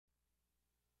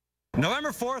November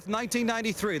 4th,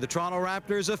 1993, the Toronto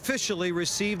Raptors officially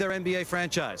received their NBA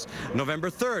franchise. November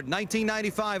 3rd,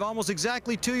 1995, almost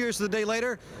exactly 2 years to the day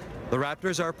later, the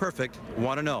Raptors are perfect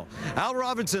 1-0. Al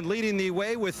Robinson leading the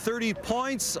way with 30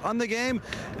 points on the game,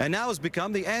 and now has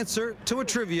become the answer to a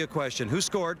trivia question: who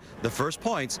scored the first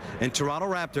points in Toronto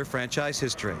Raptor franchise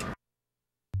history?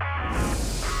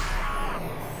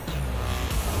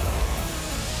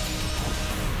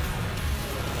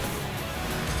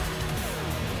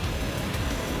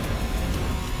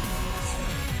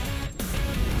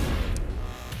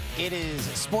 It is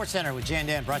SportsCenter with Jan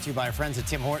Dan, brought to you by our friends at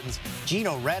Tim Hortons.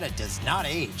 Gino Reda does not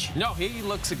age. No, he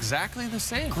looks exactly the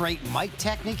same. Great mic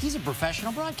technique. He's a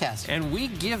professional broadcaster. And we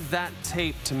give that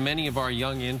tape to many of our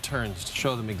young interns to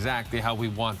show them exactly how we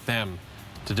want them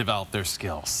to develop their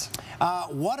skills.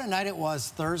 What a night it was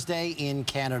Thursday in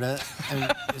Canada,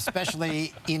 and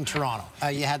especially in Toronto.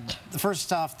 You had the first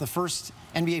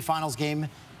NBA Finals game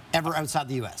ever outside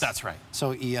the U.S. That's right.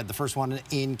 So you had the first one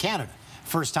in Canada.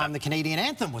 First time the Canadian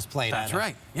anthem was played. That's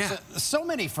right, yeah. So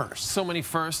many firsts. So many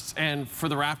firsts, and for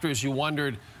the Raptors, you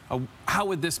wondered, how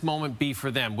would this moment be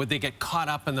for them? Would they get caught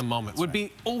up in the moment? Would it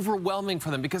be overwhelming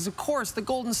for them? Because, of course, the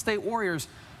Golden State Warriors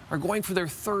are going for their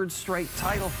third straight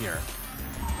title here.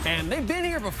 And they've been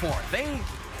here before.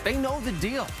 They know the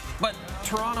deal. But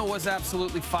Toronto was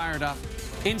absolutely fired up,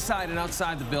 inside and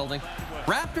outside the building.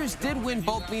 Raptors did win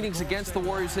both meetings against the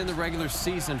Warriors in the regular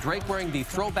season. Drake wearing the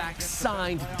throwback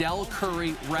signed Del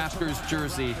Curry Raptors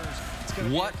jersey.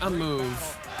 What a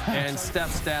move. And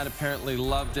Steph's dad apparently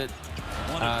loved it.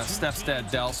 Steph's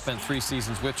dad, Del, spent 3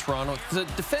 seasons with Toronto. The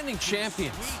defending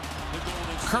champions.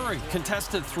 Curry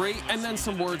contested 3, and then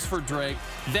some words for Drake.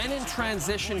 Then in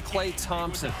transition, Klay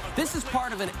Thompson. This is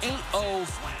part of an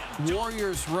 8-0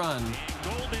 Warriors run.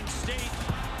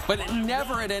 But it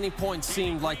never at any point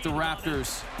seemed like the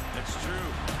Raptors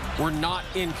were not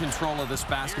in control of this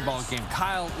basketball game.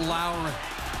 Kyle Lowry.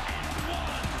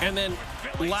 And then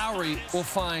Lowry will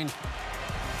find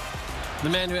the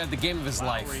man who had the game of his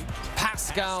life,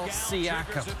 Pascal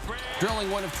Siakam, drilling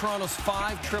one of Toronto's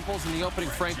 5 triples in the opening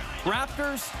frame.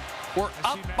 Raptors were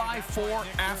up by 4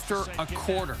 after a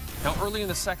quarter. Now, early in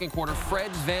the second quarter,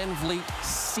 Fred VanVleet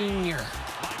Sr.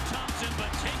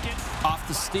 Off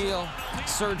the steal,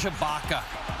 Serge Ibaka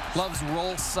loves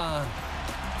roll san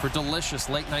for delicious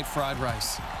late-night fried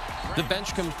rice. The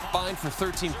bench combined for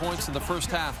 13 points in the first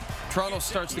half. Toronto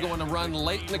starts to go on a run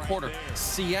late in the quarter.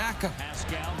 Siakam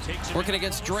working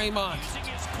against Draymond.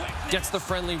 Gets the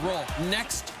friendly roll.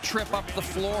 Next trip up the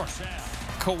floor.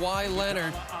 Kawhi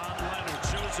Leonard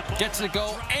gets to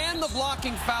go, and the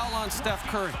blocking foul on Steph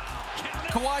Curry.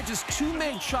 Kawhi just 2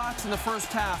 made shots in the first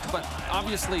half, but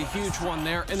obviously a huge one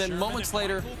there. And then moments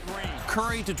later,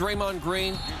 Curry to Draymond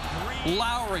Green.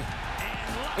 Lowry,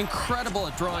 incredible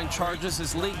at drawing charges.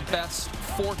 His league best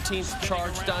 14th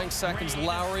charge, dying seconds.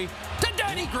 Lowry to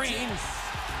Danny Green.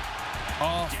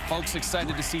 Oh, folks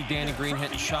excited to see Danny Green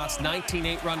hitting shots.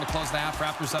 19-8 run to close the half.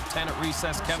 Raptors up 10 at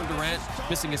recess. Kevin Durant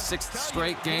missing his 6th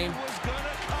straight game.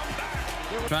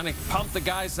 Trying to pump the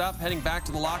guys up, heading back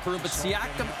to the locker room. But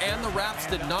Siakam and the Raps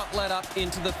did not let up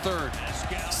into the third.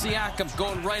 Siakam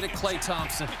going right at Klay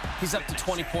Thompson. He's up to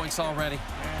 20 points already.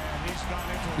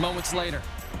 Moments later,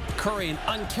 Curry, an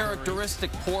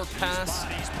uncharacteristic poor pass.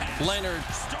 Leonard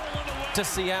to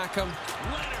Siakam.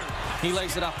 He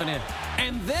lays it up and in.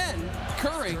 And then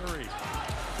Curry,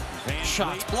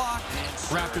 shots blocked.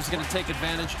 Raptors going to take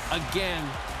advantage again.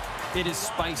 It is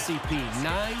Spicy P.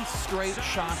 9 straight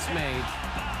shots made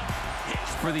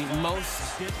for the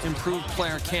most improved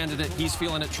player candidate. He's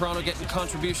feeling it. Toronto getting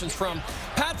contributions from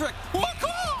Patrick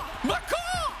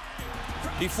McCaw,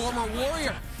 the former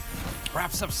Warrior.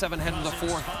 Wraps up 7 heading to the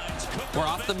 4th. We're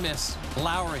off the miss.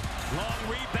 Lowry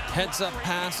heads up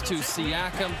pass to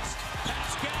Siakam.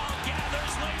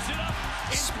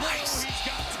 Spicy.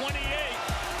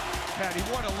 Patty,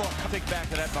 what a look. Think back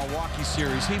to that Milwaukee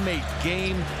series. He made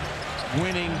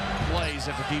game-winning plays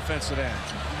at the defensive end.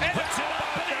 And puts it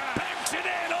up, and he banks it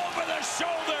in over the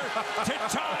shoulder to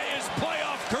tie his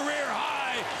playoff career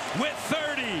high with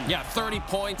 30. Yeah, 30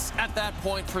 points at that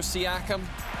point for Siakam.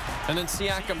 And then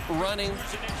Siakam running,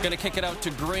 going to kick it out to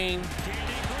Green.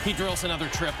 He drills another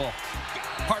triple.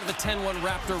 Part of the 10-1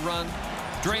 Raptor run.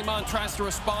 Draymond tries to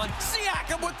respond.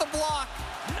 Siakam with the block.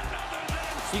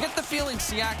 You get the feeling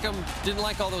Siakam didn't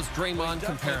like all those Draymond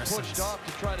comparisons.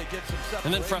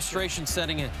 And then frustration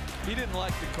setting in. He didn't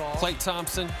like the call. Klay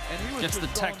Thompson gets the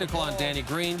technical on Danny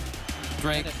Green.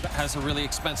 Drake has a really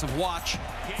expensive watch.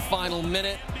 Final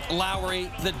minute,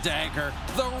 Lowry the dagger.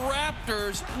 The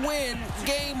Raptors win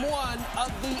Game 1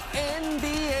 of the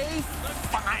NBA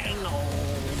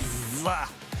Finals.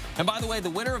 And by the way, the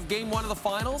winner of Game 1 of the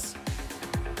Finals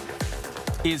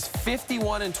is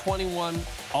 51-21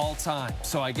 all time.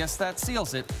 So I guess that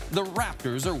seals it. The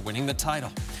Raptors are winning the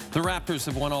title. The Raptors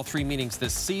have won all 3 meetings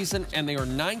this season, and they are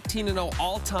 19-0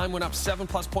 all time, went up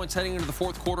 7+ points heading into the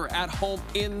fourth quarter at home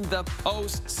in the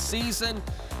postseason.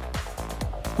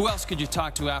 Who else could you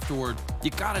talk to afterward?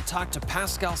 You got to talk to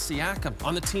Pascal Siakam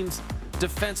on the team's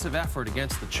defensive effort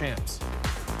against the champs.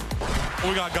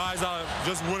 We got guys that are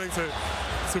just willing to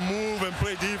move and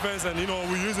play defense, and,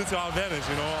 we use it to our advantage,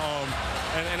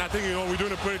 and I think, we're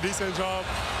doing a pretty decent job.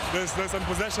 There's some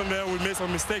possession there. We made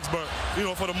some mistakes, but,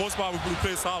 for the most part, we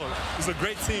play solid. It's a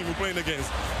great team we're playing against.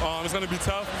 It's going to be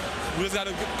tough. We just got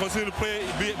to continue to play,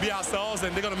 be ourselves,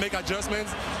 and they're going to make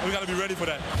adjustments, and we got to be ready for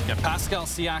that. Yeah, Pascal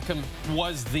Siakam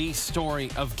was the story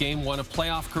of Game 1, a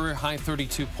playoff career-high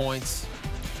 32 points.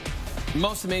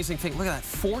 Most amazing thing, look at that,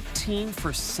 14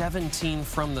 for 17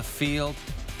 from the field,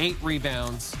 8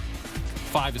 rebounds,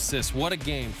 5 assists. What a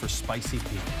game for Spicy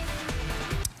Pete.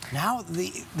 Now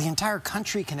the entire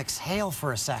country can exhale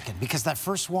for a second, because that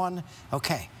first one,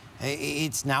 okay,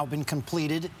 it's now been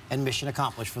completed and mission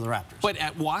accomplished for the Raptors. But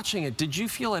at watching it, did you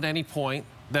feel at any point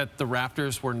that the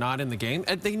Raptors were not in the game?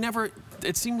 They never,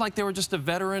 it seemed like they were just a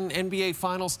veteran NBA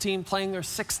Finals team playing their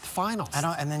 6th Finals. I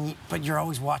know, and then, but you're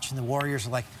always watching the Warriors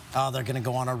like, oh, they're going to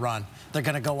go on a run. They're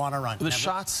going to go on a run. The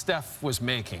shots Steph was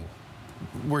making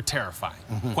were terrifying,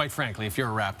 quite frankly, if you're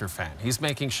a Raptor fan. He's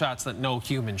making shots that no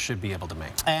human should be able to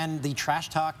make. And the trash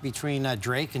talk between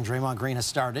Drake and Draymond Green has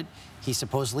started. He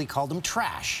supposedly called him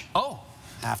trash. Oh.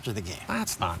 After the game.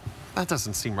 That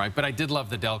doesn't seem right, but I did love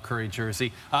the Del Curry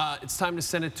jersey. It's time to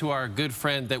send it to our good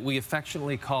friend that we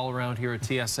affectionately call around here at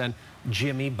TSN,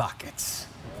 Jimmy Buckets.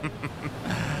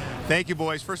 Thank you,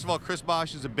 boys. First of all, Chris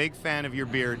Bosh is a big fan of your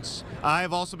beards.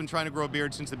 I've also been trying to grow a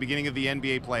beard since the beginning of the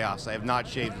NBA playoffs. I have not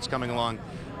shaved. It's coming along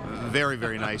very,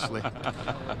 very nicely.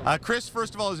 Chris,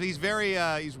 first of all, he's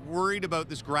worried about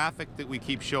this graphic that we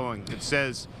keep showing. It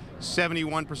says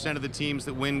 71% of the teams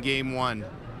that win Game 1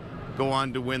 go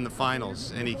on to win the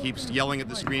finals, and he keeps yelling at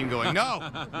the screen going, no,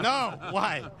 no,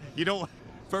 why? You don't.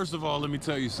 First of all, let me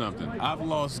tell you something. I've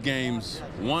lost games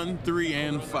 1, 3,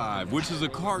 and 5, which is a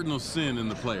cardinal sin in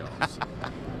the playoffs,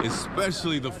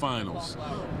 especially the finals.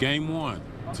 Game 1,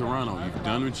 Toronto, you've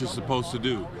done what you're supposed to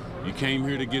do. You came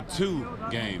here to get 2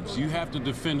 games. You have to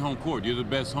defend home court. You're the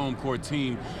best home court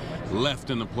team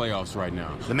left in the playoffs right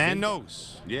now. The man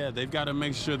knows. Yeah, they've got to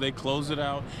make sure they close it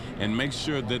out and make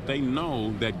sure that they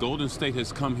know that Golden State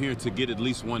has come here to get at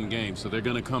least 1 game, so they're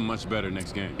going to come much better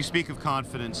next game. You speak of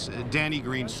confidence. Danny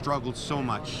Green struggled so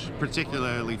much,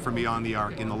 particularly from beyond the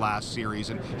arc in the last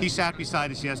series, and he sat beside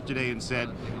us yesterday and said,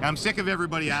 I'm sick of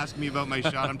everybody asking me about my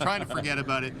shot. I'm trying to forget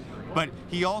about it. But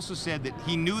he also said that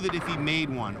he knew that if he made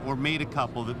one or made a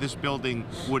couple, that this building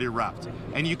would erupt.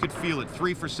 And you could feel it.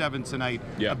 3 for 7 tonight,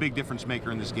 a big difference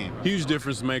maker in this game. Huge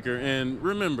difference maker. And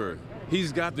remember,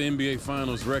 he's got the NBA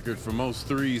Finals record for most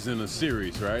threes in a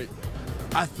series, right?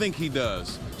 I think he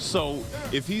does. So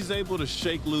if he's able to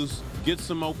shake loose, get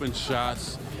some open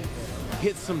shots,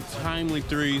 hit some timely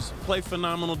threes, play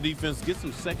phenomenal defense, get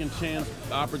some second chance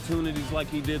opportunities like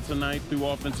he did tonight through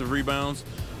offensive rebounds,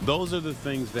 those are the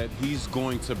things that he's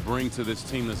going to bring to this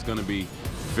team that's going to be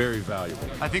very valuable.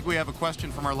 I think we have a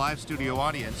question from our live studio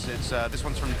audience. It's this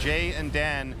one's from Jay and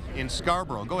Dan in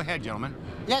Scarborough. Go ahead, gentlemen.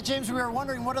 Yeah, James, we were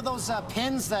wondering, what are those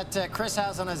pins that Chris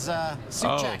has on his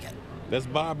suit jacket? That's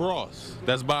Bob Ross.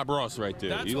 That's Bob Ross right there.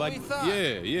 That's what we thought.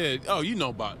 Yeah, yeah. Oh, you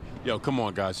know Bob. Yo, come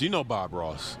on, guys. You know Bob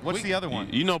Ross. What's the other one?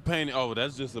 You know painting. Oh,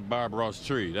 that's just a Bob Ross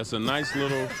tree. That's a nice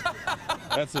little.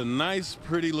 That's a nice,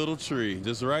 pretty little tree,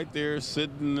 just right there,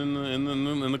 sitting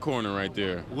in the corner right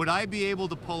there. Would I be able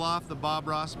to pull off the Bob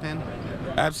Ross pin?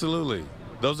 Absolutely.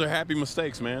 Those are happy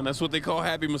mistakes, man. That's what they call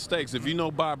happy mistakes. If you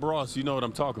know Bob Ross, you know what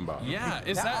I'm talking about. Yeah.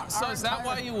 Is that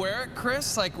why you wear it,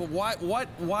 Chris? Like,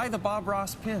 why the Bob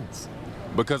Ross pins?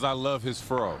 Because I love his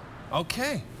fro.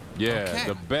 Okay. Yeah,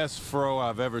 the best fro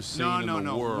I've ever seen in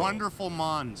the world. Wonderful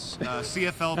Mons,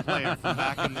 CFL player from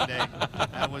back in the day.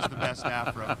 That was the best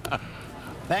afro.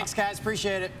 Thanks, guys.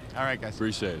 Appreciate it. All right, guys.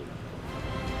 Appreciate it.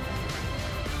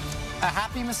 A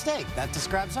happy mistake. That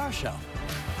describes our show.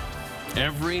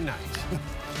 Every night.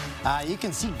 You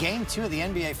can see Game 2 of the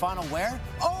NBA Final where?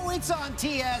 Oh, it's on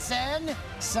TSN.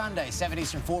 Sunday, 7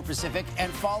 Eastern, 4 Pacific.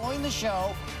 And following the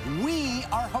show, we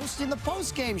are hosting the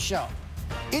post-game show.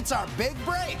 It's our big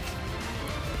break.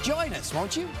 Join us,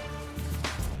 won't you?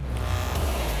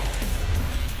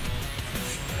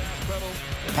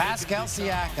 Pascal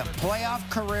Siakam, playoff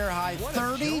career high,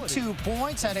 32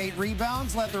 points, had 8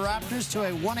 rebounds, led the Raptors to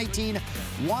a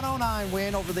 118-109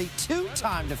 win over the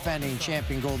 2-time defending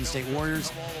champion Golden State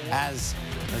Warriors as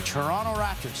the Toronto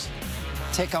Raptors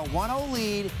take a 1-0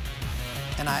 lead,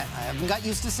 and I haven't got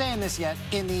used to saying this yet,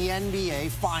 in the NBA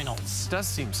Finals. Does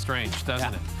seem strange,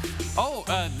 doesn't it? Oh,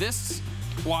 this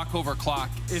walkover clock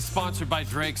is sponsored by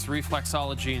Drake's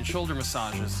Reflexology and Shoulder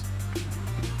Massages.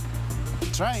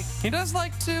 That's right. He does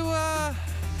like to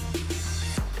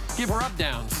give rub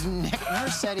downs. Nick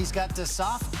Nurse said he's got the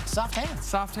soft hands.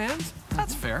 Soft hands?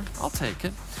 That's fair. I'll take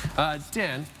it.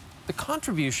 Dan, the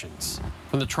contributions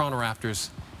from the Toronto Raptors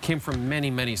came from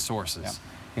many, many sources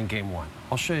in Game 1.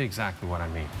 I'll show you exactly what I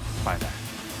mean by that.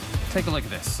 Take a look at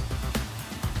this.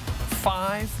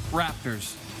 5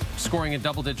 Raptors scoring in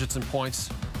double digits in points,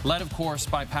 led, of course,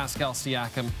 by Pascal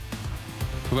Siakam,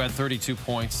 who had 32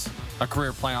 points, a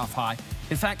career playoff high.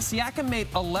 In fact, Siakam made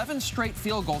 11 straight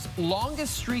field goals,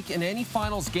 longest streak in any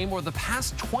finals game over the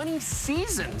past 20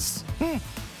 seasons.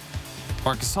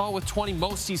 Marc Gasol with 20,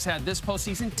 most he's had this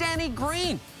postseason. Danny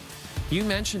Green, you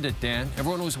mentioned it, Dan.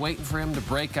 Everyone was waiting for him to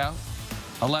break out.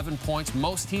 11 points,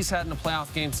 most he's had in a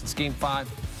playoff game since Game 5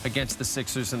 against the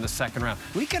Sixers in the second round.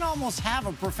 We can almost have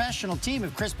a professional team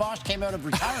if Chris Bosh came out of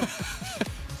retirement.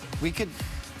 We could.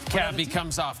 Cabby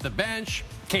comes off the bench.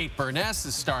 Kate Burness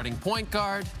is starting point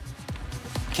guard.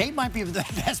 Kate might be the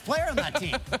best player on that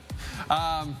team.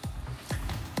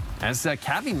 As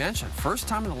Cabby mentioned, first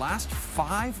time in the last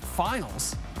 5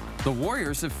 finals, the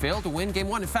Warriors have failed to win Game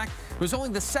 1. In fact, it was only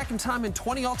the second time in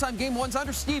 20 all-time Game 1s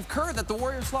under Steve Kerr that the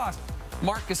Warriors lost.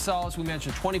 Marc Gasol, as we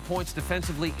mentioned, 20 points,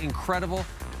 defensively incredible.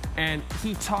 And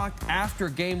he talked after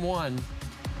Game 1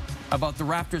 about the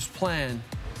Raptors' plan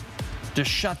to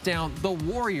shut down the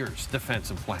Warriors'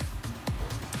 defensive plan.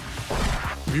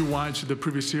 If you watch the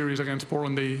previous series against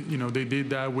Portland, they did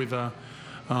that with Damian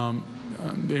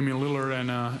Lillard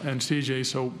and CJ.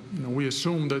 So we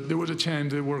assumed that there was a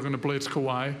chance that we were going to blitz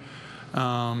Kawhi.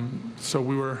 So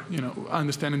we were,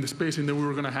 understanding the spacing that we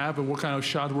were going to have and what kind of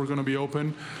shot we're going to be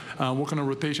open, what kind of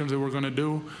rotations that we're going to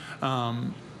do.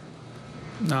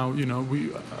 Now, we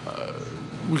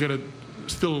got to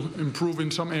still improve in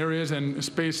some areas and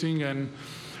spacing and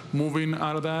moving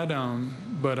out of that.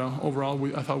 But overall,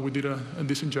 I thought we did a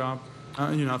decent job.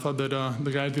 I thought that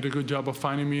the guys did a good job of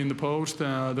finding me in the post.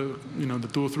 The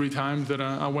 2 or 3 times that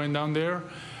I went down there,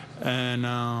 and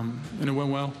it went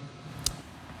well.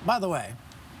 By the way,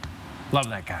 love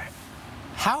that guy.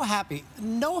 How happy?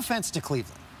 No offense to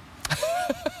Cleveland.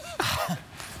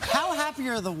 How happy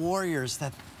are the Warriors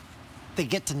that they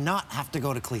get to not have to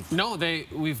go to Cleveland? No,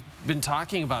 we've been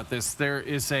talking about this. There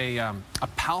is a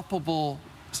palpable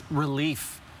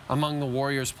relief among the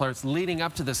Warriors players leading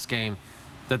up to this game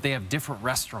that they have different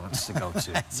restaurants to go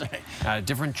to. That's right.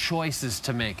 Different choices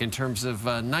to make in terms of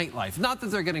nightlife. Not that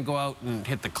they're going to go out and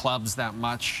hit the clubs that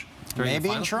much. Maybe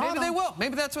in Toronto. Maybe they will.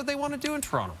 Maybe that's what they want to do in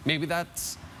Toronto. Maybe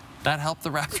that helped the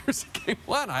Raptors in Game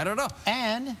 1. I don't know.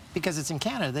 And because it's in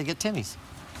Canada, they get Timmy's.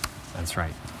 That's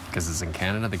right. Because it's in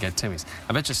Canada, they get Timmy's.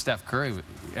 I bet you Steph Curry,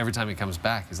 every time he comes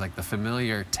back, he's like the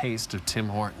familiar taste of Tim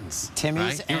Hortons.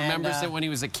 Timmy's. Right? He remembers it when he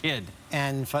was a kid.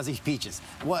 And Fuzzy Peaches.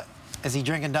 What? Is he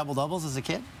drinking double-doubles as a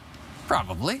kid?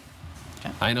 Probably.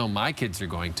 Okay. I know my kids are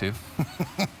going to.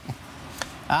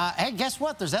 Hey, guess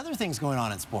what? There's other things going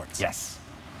on in sports. Yes.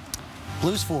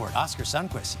 Blues forward Oscar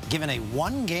Sundqvist given a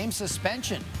 1-game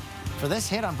suspension for this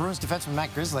hit on Bruins defenseman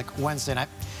Matt Grzelcyk Wednesday night.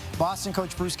 Boston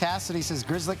coach Bruce Cassidy says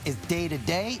Grzelcyk is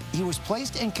day-to-day. He was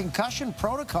placed in concussion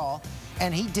protocol,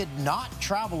 and he did not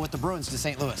travel with the Bruins to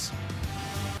St. Louis.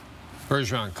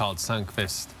 Bergeron called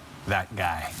Sundqvist that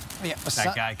guy. Yeah,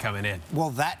 that guy coming in. Well,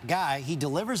 that guy, he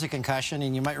delivers a concussion,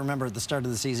 and you might remember at the start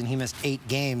of the season, he missed 8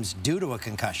 games due to a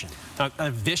concussion. A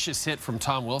vicious hit from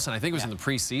Tom Wilson. I think it was in the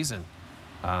preseason.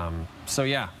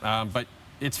 But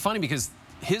it's funny because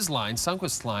his line,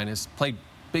 Sundqvist's line, has played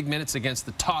big minutes against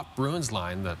the top Bruins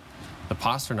line, the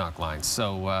Pasternak line.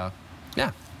 So,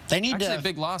 yeah. They need actually a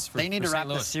big loss for They need for to wrap St.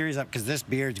 Louis. this series up because this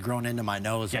beard's grown into my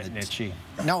nose. Getting itchy.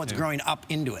 No, it's growing up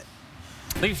into it.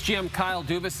 Leafs GM Kyle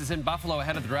Dubas is in Buffalo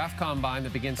ahead of the draft combine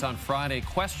that begins on Friday.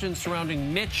 Questions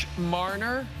surrounding Mitch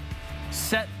Marner,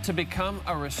 set to become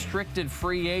a restricted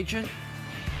free agent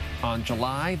on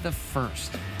July the 1st.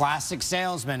 Classic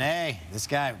salesman, hey, this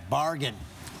guy, bargain.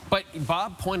 But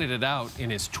Bob pointed it out in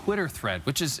his Twitter thread,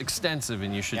 which is extensive,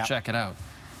 and you should check it out.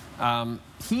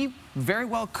 He very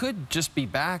well could just be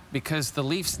back because the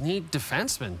Leafs need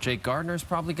defensemen. Jake Gardner's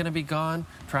probably going to be gone.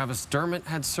 Travis Dermott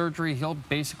had surgery. He'll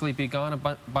basically be gone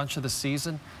a bunch of the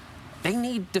season. They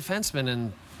need defensemen,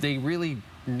 and they really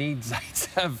need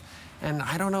Zaitsev. And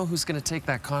I don't know who's going to take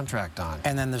that contract on.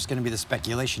 And then there's going to be the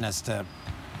speculation as to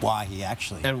why he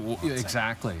actually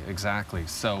Exactly.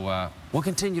 So we'll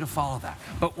continue to follow that.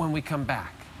 But when we come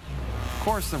back, of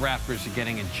course the Raptors are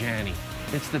getting a Janny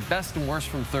It's the best and worst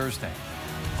from Thursday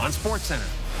on SportsCenter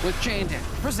with Jay and Dan,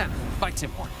 presented by Tim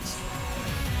Hortons.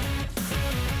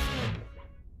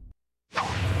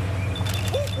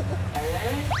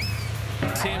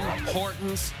 Tim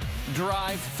Hortons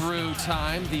drive-through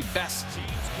time, the best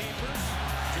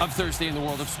of Thursday in the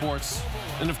world of sports.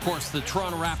 And of course, the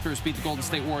Toronto Raptors beat the Golden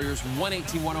State Warriors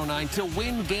 118-109 to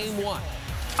win Game 1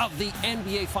 of the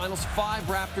NBA Finals. 5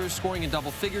 Raptors scoring in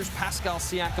double figures. Pascal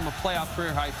Siakam, a playoff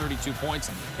career-high 32 points.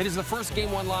 It is the first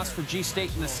Game 1 loss for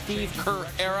G-State in the Steve Kerr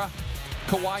era.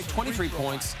 Kawhi, 23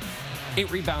 points,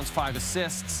 8 rebounds, 5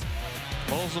 assists.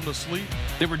 Pulls him to sleep.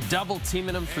 They were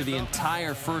double-teaming him for the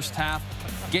entire first half.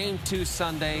 Game 2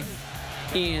 Sunday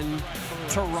in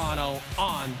Toronto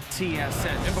on TSN.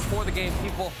 And before the game,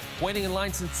 people waiting in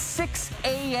line since 6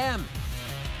 a.m.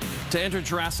 to enter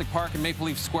Jurassic Park and Maple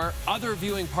Leaf Square. Other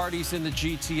viewing parties in the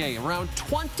GTA. Around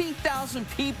 20,000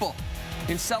 people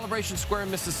in Celebration Square in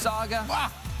Mississauga.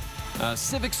 Wow.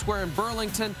 Civic Square in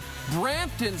Burlington.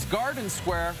 Brampton's Garden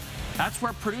Square. That's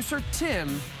where producer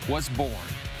Tim was born.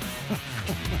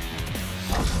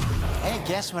 Hey,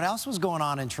 guess what else was going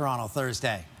on in Toronto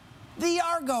Thursday? The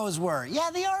Argos were.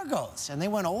 Yeah, the Argos. And they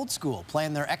went old school,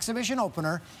 playing their exhibition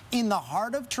opener in the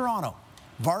heart of Toronto.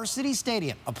 Varsity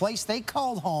Stadium, a place they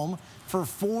called home for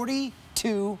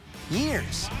 42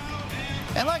 years.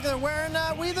 And look, they're wearing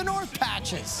We the North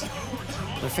patches.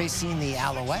 They're facing the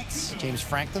Alouettes. James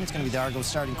Franklin's going to be the Argos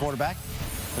starting quarterback.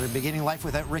 They're beginning life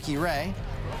without Ricky Ray.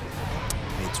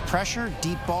 It's pressure,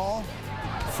 deep ball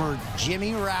for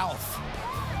Jimmy Ralph.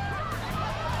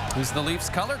 Who's the Leafs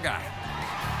color guy?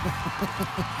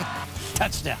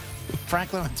 Touchdown.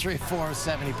 Franklin went 3 of 4,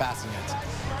 70 passing yards.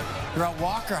 Geralt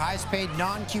Walker, highest paid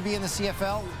non-QB in the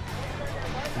CFL.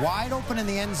 Wide open in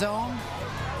the end zone.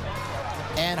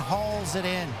 And hauls it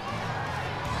in.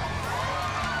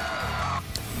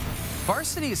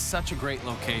 Varsity is such a great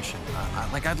location.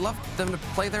 Like, I'd love them to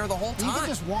play there the whole time. You can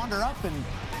just wander up and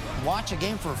watch a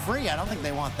game for free. I don't think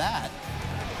they want that.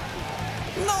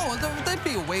 No, there'd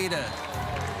be a way to...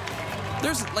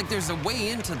 There's a way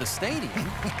into the stadium.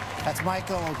 That's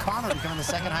Michael O'Connor becoming the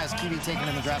second highest QB taken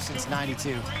in the draft since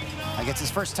 '92. Gets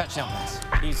his first touchdown pass.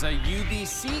 He's a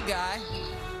UBC guy.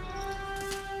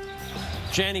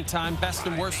 Janny time, best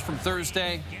and worst from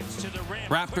Thursday.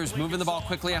 Raptors moving the ball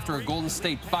quickly after a Golden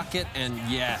State bucket. And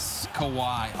yes,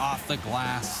 Kawhi off the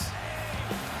glass.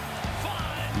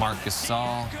 Marc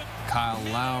Gasol, Kyle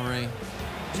Lowry,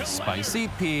 Spicy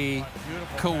P,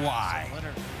 Kawhi.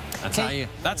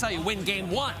 That's how you win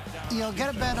Game 1. You'll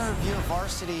get a better view of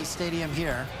Varsity Stadium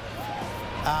here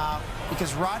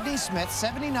because Rodney Smith,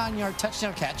 79-yard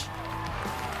touchdown catch.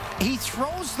 He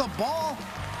throws the ball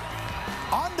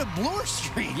onto Bloor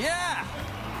Street. Yeah.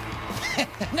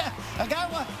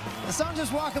 Someone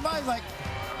just walking by, he's like,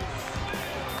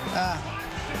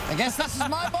 I guess this is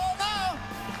my ball now.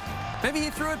 Maybe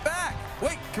he threw it back.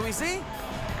 Wait, can we see?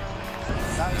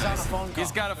 Now he's on a phone call.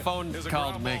 He's got a phone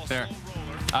call to make there.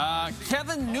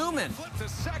 Kevin Newman,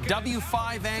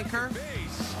 W5 anchor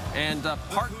and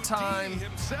part-time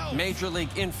Major League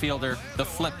infielder, the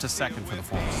flip to second for the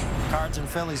Force. Cards and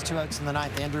Phillies, 2 outs in the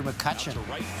 9th. Andrew McCutcheon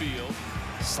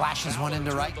slashes one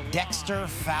into right. Dexter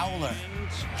Fowler.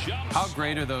 How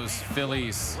great are those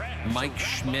Phillies Mike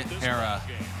Schmidt era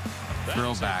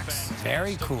throwbacks?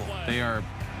 Very cool. They are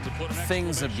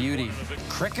things of beauty.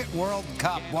 Cricket World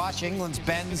Cup. Watch England's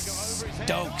Ben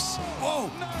Stokes.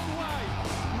 Whoa!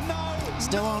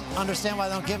 Still don't understand why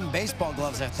they don't give him baseball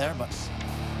gloves out there, but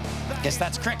I guess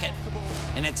that's cricket,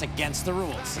 and it's against the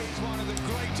rules.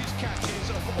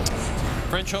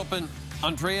 French Open,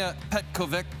 Andrea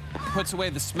Petkovic puts away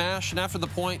the smash, and after the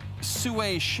point,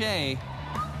 Sue Shea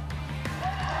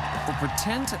will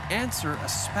pretend to answer a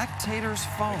spectator's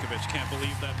phone. Petkovic can't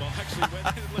believe that ball actually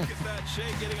went in. Look at that,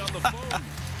 Shea getting on the phone.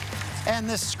 And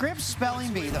the Scripps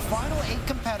Spelling Bee, the final 8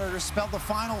 competitors spelled the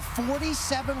final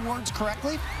 47 words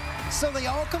correctly. So they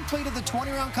all completed the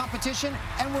 20-round competition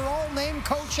and were all named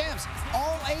co-champs.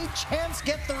 All 8 champs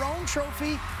get their own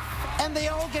trophy, and they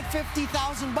all get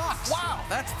 $50,000. Wow,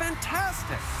 that's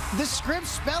fantastic. The Scripps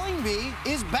Spelling Bee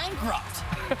is bankrupt.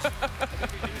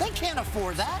 They can't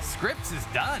afford that. Scripps is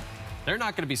done. They're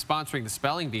not going to be sponsoring the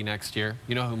Spelling Bee next year.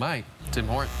 You know who might? Tim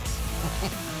Hortons.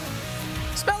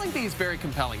 Spelling Bee is very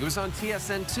compelling. It was on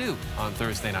TSN 2 on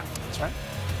Thursday night. That's right.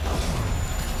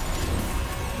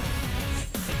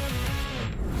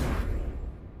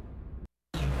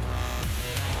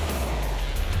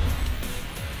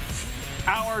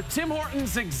 Our Tim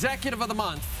Hortons Executive of the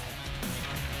Month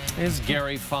is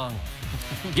Gary Fung.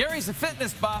 Gary's a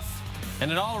fitness buff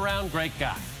and an all-around great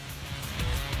guy.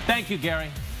 Thank you, Gary,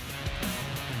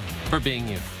 for being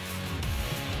you.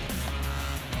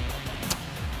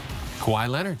 Kawhi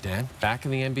Leonard, Dan, back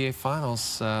in the NBA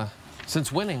Finals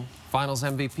since winning Finals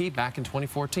MVP back in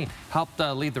 2014. Helped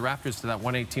lead the Raptors to that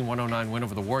 118-109 win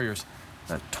over the Warriors.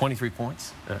 23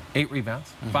 points, 8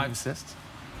 rebounds, 5 assists.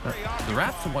 The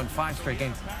Raps have won 5 straight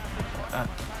games.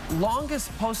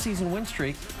 Longest postseason win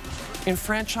streak in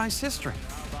franchise history.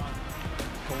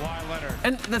 Kawhi Leonard.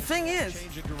 And the thing is,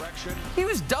 he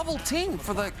was double teamed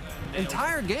for the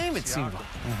entire game, it seemed like.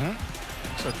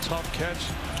 It's a tough catch.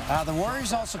 The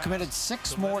Warriors also committed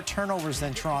 6 more turnovers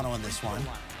than Toronto in this one.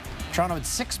 Toronto had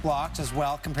 6 blocks as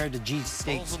well, compared to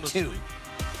G-State's 2.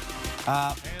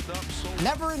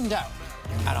 Never in doubt,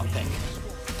 I don't think.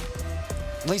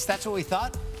 At least that's what we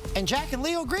thought. And Jack and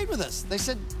Leo agreed with us. They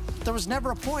said there was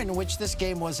never a point in which this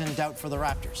game was in doubt for the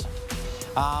Raptors.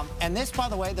 And this, by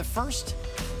the way, the first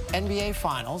NBA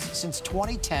Finals since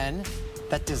 2010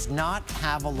 that does not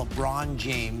have a LeBron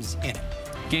James in it.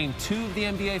 Game 2 of the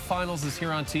NBA Finals is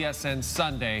here on TSN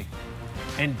Sunday.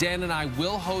 And Dan and I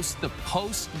will host the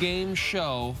post-game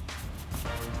show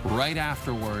right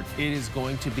afterward. It is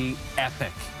going to be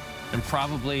epic and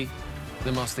probably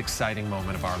the most exciting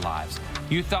moment of our lives.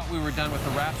 You thought we were done with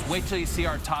the Raps? Wait till you see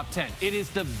our top 10. It is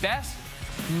the best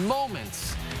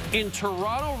moments in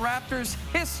Toronto Raptors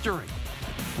history.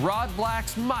 Rod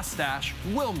Black's mustache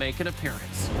will make an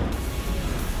appearance.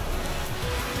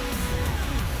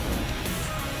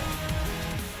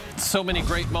 So many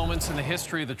great moments in the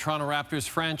history of the Toronto Raptors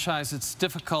franchise, it's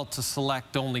difficult to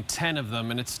select only 10 of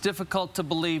them, and it's difficult to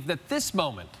believe that this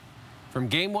moment from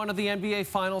Game 1 of the NBA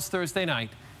Finals Thursday night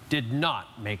did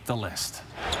not make the list.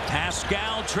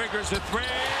 Pascal triggers a 3.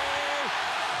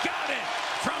 Got it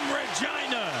from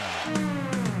Regina.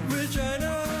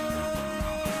 Regina.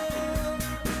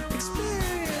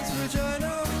 Experience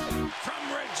Regina. From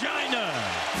Regina.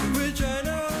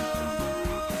 Regina.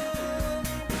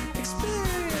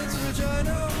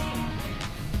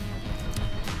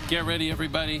 Get ready,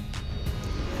 everybody.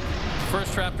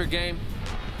 First Raptor game,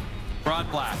 Rod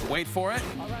Black. Wait for it.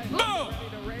 Boom!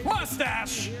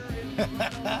 Mustache!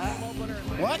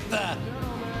 What the?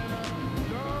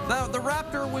 The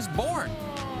Raptor was born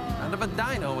out of a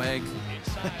dino egg,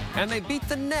 and they beat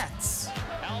the Nets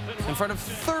in front of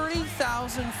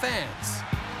 30,000 fans.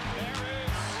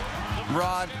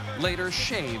 Rod later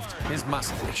shaved his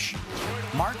mustache.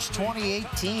 March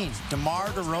 2018, DeMar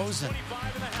DeRozan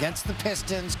against the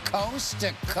Pistons, coast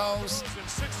to coast.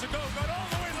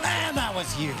 Man, that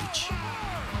was huge.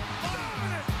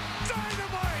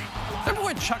 Remember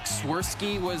when Chuck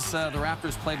Swirsky was the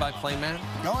Raptors play-by-play man?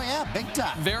 Oh, yeah, big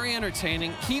time. Very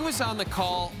entertaining. He was on the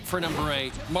call for number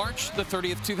 8, March the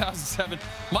 30th, 2007.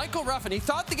 Michael Ruffin, he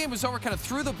thought the game was over, kind of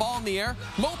threw the ball in the air.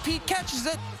 Mo Pete catches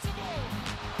it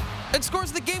and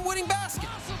scores the game-winning basket.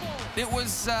 It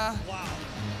was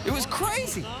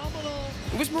crazy.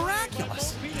 It was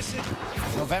miraculous.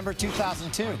 November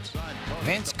 2002,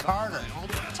 Vince Carter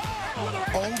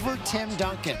over Tim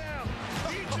Duncan.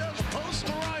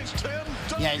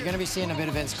 Yeah, you're going to be seeing a bit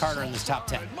of Vince Carter in this top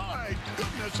 10.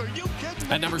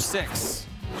 At number 6,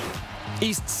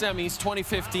 East Semis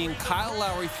 2015, Kyle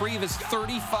Lowry, 3 of his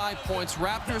 35 points.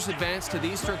 Raptors advance to the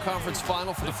Eastern Conference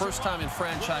Final for the first time in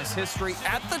franchise history.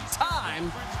 At the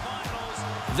time,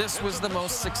 this was the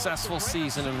most successful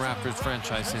season in Raptors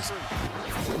franchise history.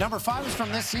 Number 5 is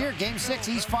from this year, Game 6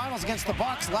 East Finals against the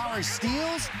Bucks. Lowry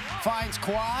steals, finds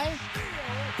Kawhi.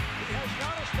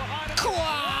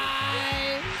 Kawhi!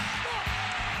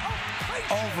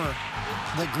 Over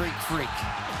the Greek Freak.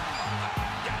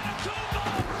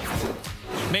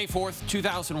 May 4th,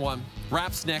 2001,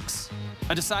 Raps-Knicks,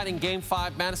 a deciding Game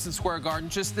 5, Madison Square Garden,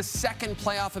 just the second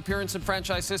playoff appearance in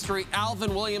franchise history.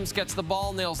 Alvin Williams gets the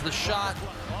ball, nails the shot,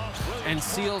 and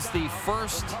seals the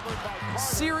first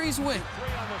series win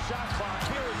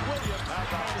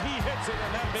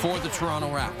for the Toronto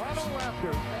Raptors.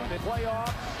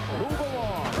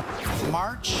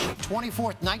 March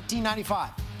 24th,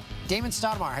 1995. Damon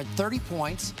Stoudemire had 30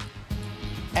 points,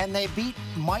 and they beat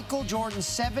Michael Jordan's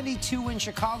 72 in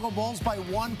Chicago Bulls by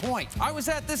 1 point. I was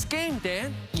at this game,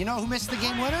 Dan. You know who missed the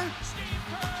game winner?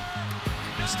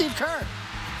 Steve Kerr,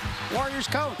 Warriors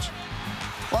coach.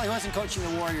 Well, he wasn't coaching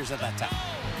the Warriors at that time.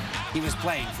 He was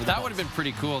playing for the That Bulls. would have been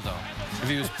pretty cool, though, if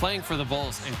he was playing for the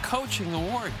Bulls and coaching the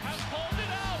Warriors.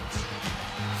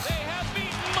 They have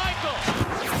beaten Michael.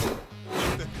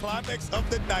 The climax of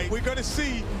the night. We're going to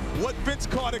see what Vince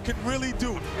Carter can really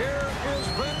do. Here is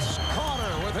Vince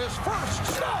Carter with his first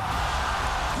stop.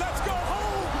 Let's go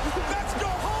home. Let's go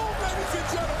home, ladies and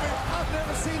gentlemen. I've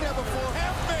never seen that before.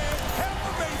 Half man, half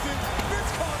amazing.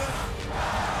 Vince Carter.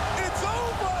 It's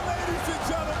over, ladies and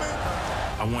gentlemen.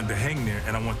 I wanted to hang there,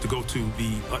 and I want to go to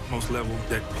the utmost level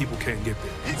that people can't get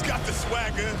there. He's got the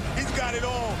swagger. He's got it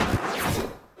all.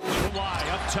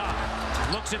 Kawhi up top,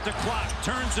 looks at the clock,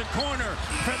 turns the corner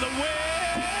for the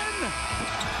win.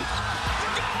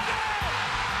 Got it!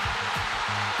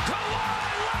 Kawhi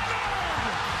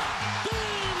Leonard!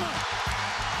 Game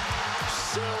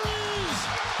series.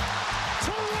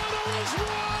 Toronto has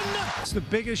won. It's the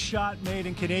biggest shot made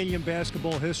in Canadian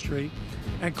basketball history,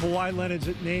 and Kawhi Leonard's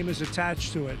name is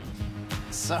attached to it.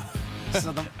 So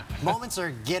the moments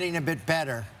are getting a bit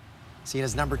better. See,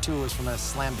 his number 2 was from a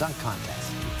slam dunk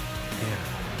contest. Yeah.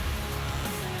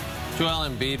 Joel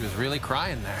Embiid was really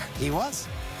crying there. He was.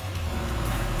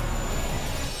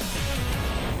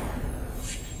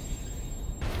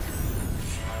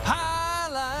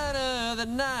 Highlight of the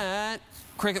night.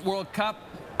 Cricket World Cup.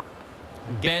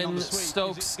 Ben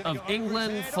Stokes of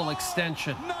England, full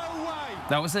extension. No way.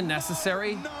 That was a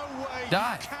necessary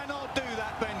dive. You cannot do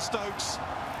that, Ben Stokes.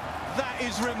 That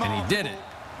is remarkable. And he did it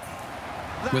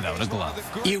without a glove.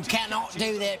 You cannot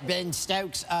do that, Ben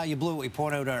Stokes. You blew it. We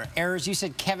point out our errors. You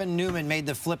said Kevin Newman made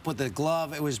the flip with the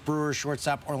glove. It was Brewers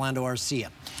shortstop Orlando Arcia.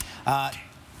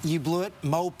 You blew it.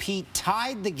 Mo Pete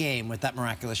tied the game with that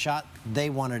miraculous shot. They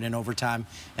won it in overtime.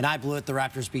 And I blew it. The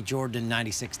Raptors beat Jordan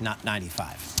 96, not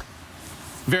 95.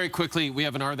 Very quickly, we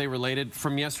have an Are They Related?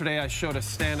 From yesterday, I showed a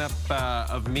stand-up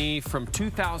of me from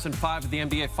 2005 at the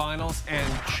NBA Finals,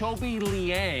 and Chobi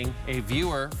Liang, a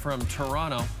viewer from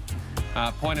Toronto,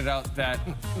 pointed out that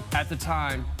at the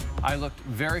time, I looked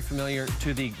very familiar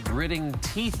to the gritting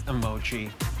teeth emoji.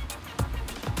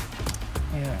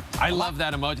 Yeah. I love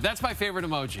that emoji. That's my favorite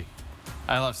emoji.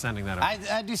 I love sending that over.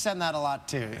 I do send that a lot,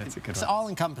 too. That's a good It's one.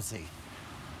 all-encompassing.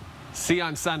 See you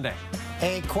on Sunday.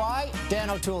 Hey, Kawhi, Dan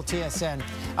O'Toole, TSN.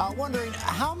 Wondering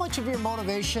how much of your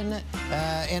motivation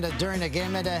during the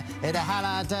game the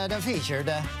highlight the featured.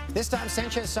 This time,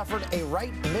 Sanchez suffered a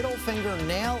right middle finger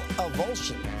nail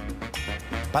avulsion.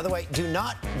 By the way, do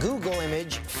not Google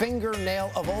image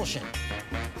fingernail avulsion.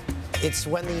 It's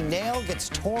when the nail gets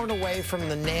torn away from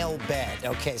the nail bed.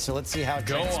 Okay, so let's see how it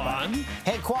transpires. on.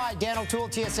 Hey, Kawhi, Dan O'Toole,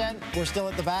 TSN. We're still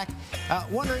at the back.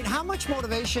 Wondering how much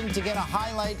motivation to get a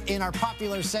highlight in our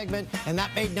popular segment, and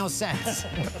that made no sense.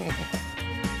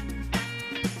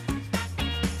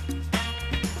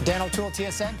 Dan O'Toole,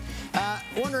 TSN.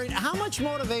 Wondering how much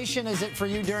motivation is it for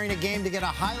you during a game to get a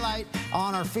highlight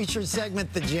on our featured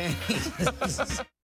segment, The Jays?